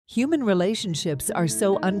Human relationships are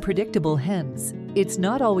so unpredictable, hence, it's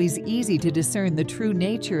not always easy to discern the true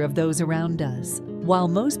nature of those around us. While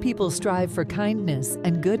most people strive for kindness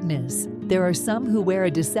and goodness, there are some who wear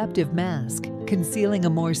a deceptive mask, concealing a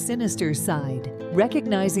more sinister side.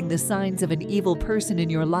 Recognizing the signs of an evil person in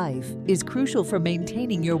your life is crucial for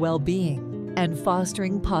maintaining your well-being and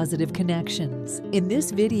fostering positive connections. In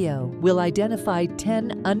this video, we'll identify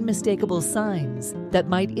 10 unmistakable signs that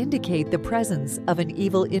might indicate the presence of an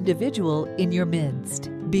evil individual in your midst.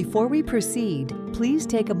 Before we proceed, please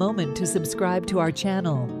take a moment to subscribe to our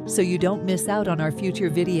channel so you don't miss out on our future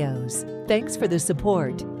videos. Thanks for the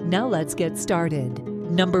support. Now let's get started.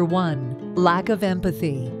 Number 1. Lack of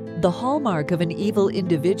empathy. The hallmark of an evil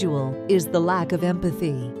individual is the lack of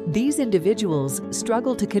empathy. These individuals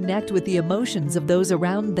struggle to connect with the emotions of those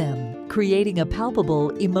around them, creating a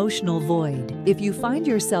palpable emotional void. If you find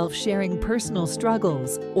yourself sharing personal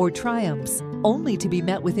struggles or triumphs only to be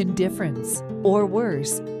met with indifference, or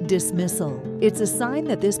worse, dismissal, it's a sign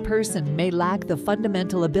that this person may lack the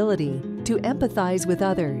fundamental ability to empathize with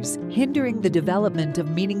others, hindering the development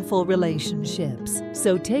of meaningful relationships.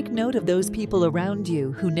 So take note of those people around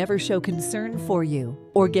you who never show concern for you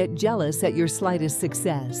or get jealous at your slightest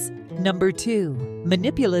success. Number 2.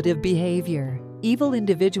 Manipulative behavior. Evil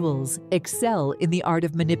individuals excel in the art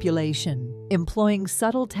of manipulation, employing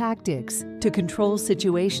subtle tactics to control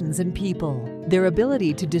situations and people. Their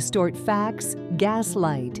ability to distort facts,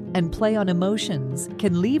 gaslight, and play on emotions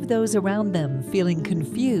can leave those around them feeling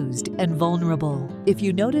confused and vulnerable. If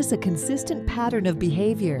you notice a consistent pattern of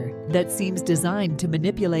behavior that seems designed to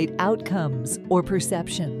manipulate outcomes or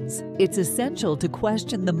perceptions, it's essential to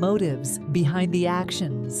question the motives behind the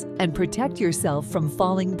actions and protect yourself from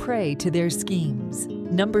falling prey to their schemes.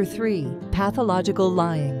 Number 3. Pathological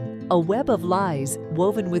lying. A web of lies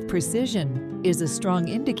woven with precision is a strong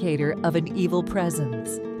indicator of an evil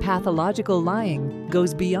presence. Pathological lying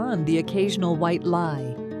goes beyond the occasional white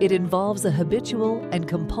lie. It involves a habitual and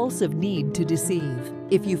compulsive need to deceive.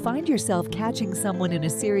 If you find yourself catching someone in a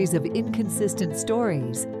series of inconsistent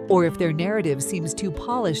stories, or if their narrative seems too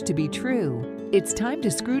polished to be true, it's time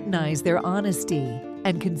to scrutinize their honesty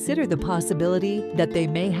and consider the possibility that they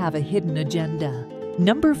may have a hidden agenda.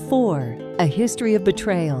 Number 4. A history of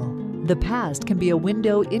betrayal. The past can be a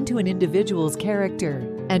window into an individual's character,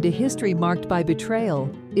 and a history marked by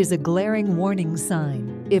betrayal is a glaring warning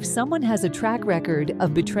sign. If someone has a track record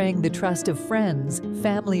of betraying the trust of friends,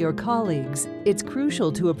 family, or colleagues, it's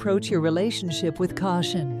crucial to approach your relationship with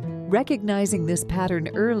caution. Recognizing this pattern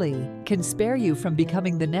early can spare you from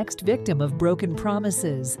becoming the next victim of broken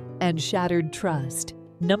promises and shattered trust.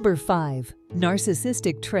 Number 5.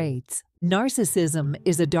 Narcissistic traits. Narcissism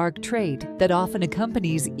is a dark trait that often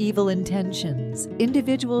accompanies evil intentions.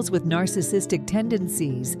 Individuals with narcissistic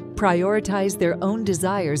tendencies prioritize their own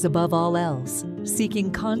desires above all else,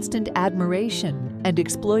 seeking constant admiration and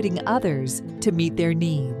exploiting others to meet their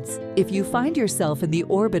needs. If you find yourself in the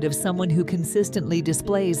orbit of someone who consistently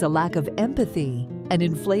displays a lack of empathy, an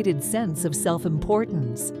inflated sense of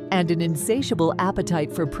self-importance, and an insatiable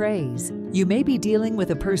appetite for praise, you may be dealing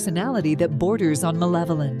with a personality that borders on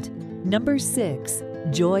malevolent. Number 6.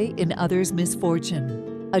 Joy in others'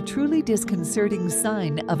 misfortune. A truly disconcerting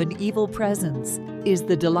sign of an evil presence is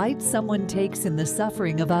the delight someone takes in the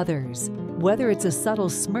suffering of others. Whether it's a subtle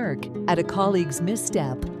smirk at a colleague's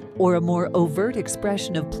misstep or a more overt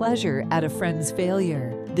expression of pleasure at a friend's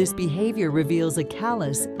failure, this behavior reveals a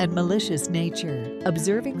callous and malicious nature.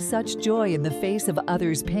 Observing such joy in the face of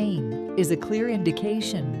others' pain is a clear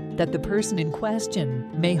indication that the person in question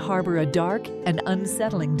may harbor a dark and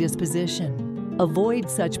unsettling disposition. Avoid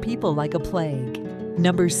such people like a plague.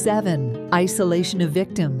 Number 7. Isolation of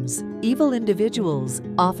victims. Evil individuals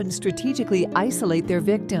often strategically isolate their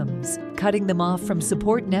victims, cutting them off from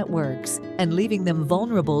support networks and leaving them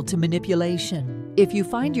vulnerable to manipulation. If you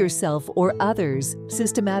find yourself or others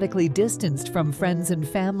systematically distanced from friends and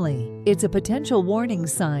family, it's a potential warning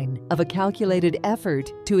sign of a calculated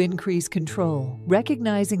effort to increase control.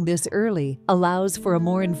 Recognizing this early allows for a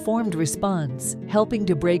more informed response, helping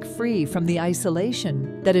to break free from the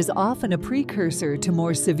isolation that is often a precursor to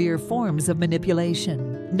more severe forms of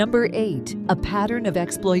manipulation. Number 8. A pattern of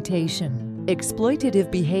exploitation. Exploitative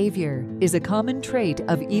behavior is a common trait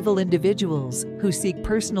of evil individuals who seek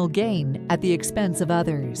personal gain at the expense of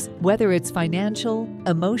others. Whether it's financial,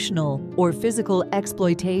 emotional, or physical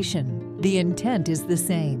exploitation, the intent is the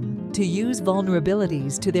same: to use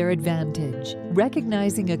vulnerabilities to their advantage.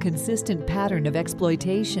 Recognizing a consistent pattern of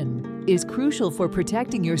exploitation is crucial for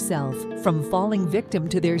protecting yourself from falling victim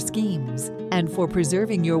to their schemes and for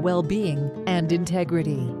preserving your well-being and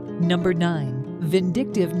integrity. Number 9.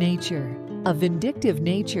 Vindictive nature. A vindictive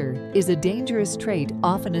nature is a dangerous trait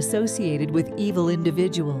often associated with evil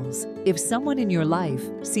individuals. If someone in your life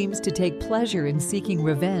seems to take pleasure in seeking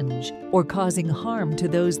revenge or causing harm to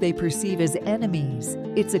those they perceive as enemies,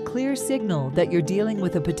 it's a clear signal that you're dealing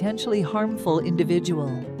with a potentially harmful individual.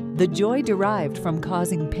 The joy derived from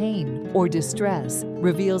causing pain or distress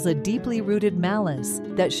reveals a deeply rooted malice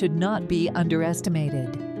that should not be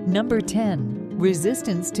underestimated. Number 10.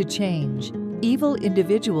 Resistance to change. Evil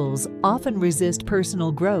individuals often resist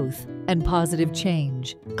personal growth and positive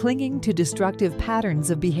change, clinging to destructive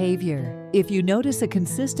patterns of behavior. If you notice a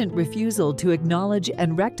consistent refusal to acknowledge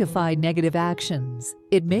and rectify negative actions,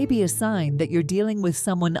 it may be a sign that you're dealing with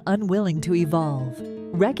someone unwilling to evolve.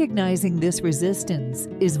 Recognizing this resistance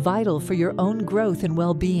is vital for your own growth and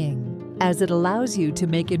well-being, as it allows you to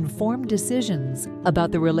make informed decisions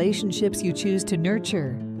about the relationships you choose to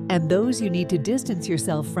nurture and those you need to distance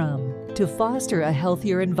yourself from to foster a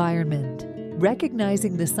healthier environment.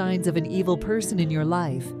 Recognizing the signs of an evil person in your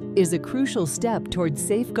life is a crucial step towards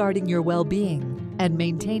safeguarding your well-being and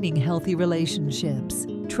maintaining healthy relationships.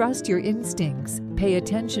 Trust your instincts, pay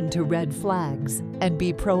attention to red flags, and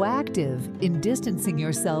be proactive in distancing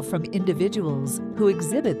yourself from individuals who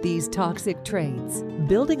exhibit these toxic traits.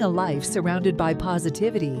 Building a life surrounded by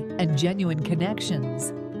positivity and genuine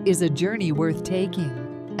connections is a journey worth taking,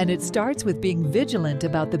 and it starts with being vigilant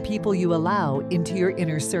about the people you allow into your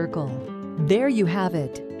inner circle. There you have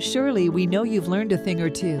it. Surely we know you've learned a thing or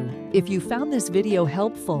two. If you found this video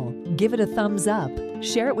helpful, give it a thumbs up,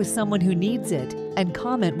 share it with someone who needs it, and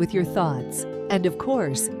comment with your thoughts. And of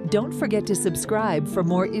course, don't forget to subscribe for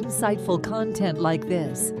more insightful content like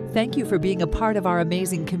this. Thank you for being a part of our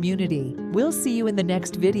amazing community. We'll see you in the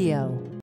next video.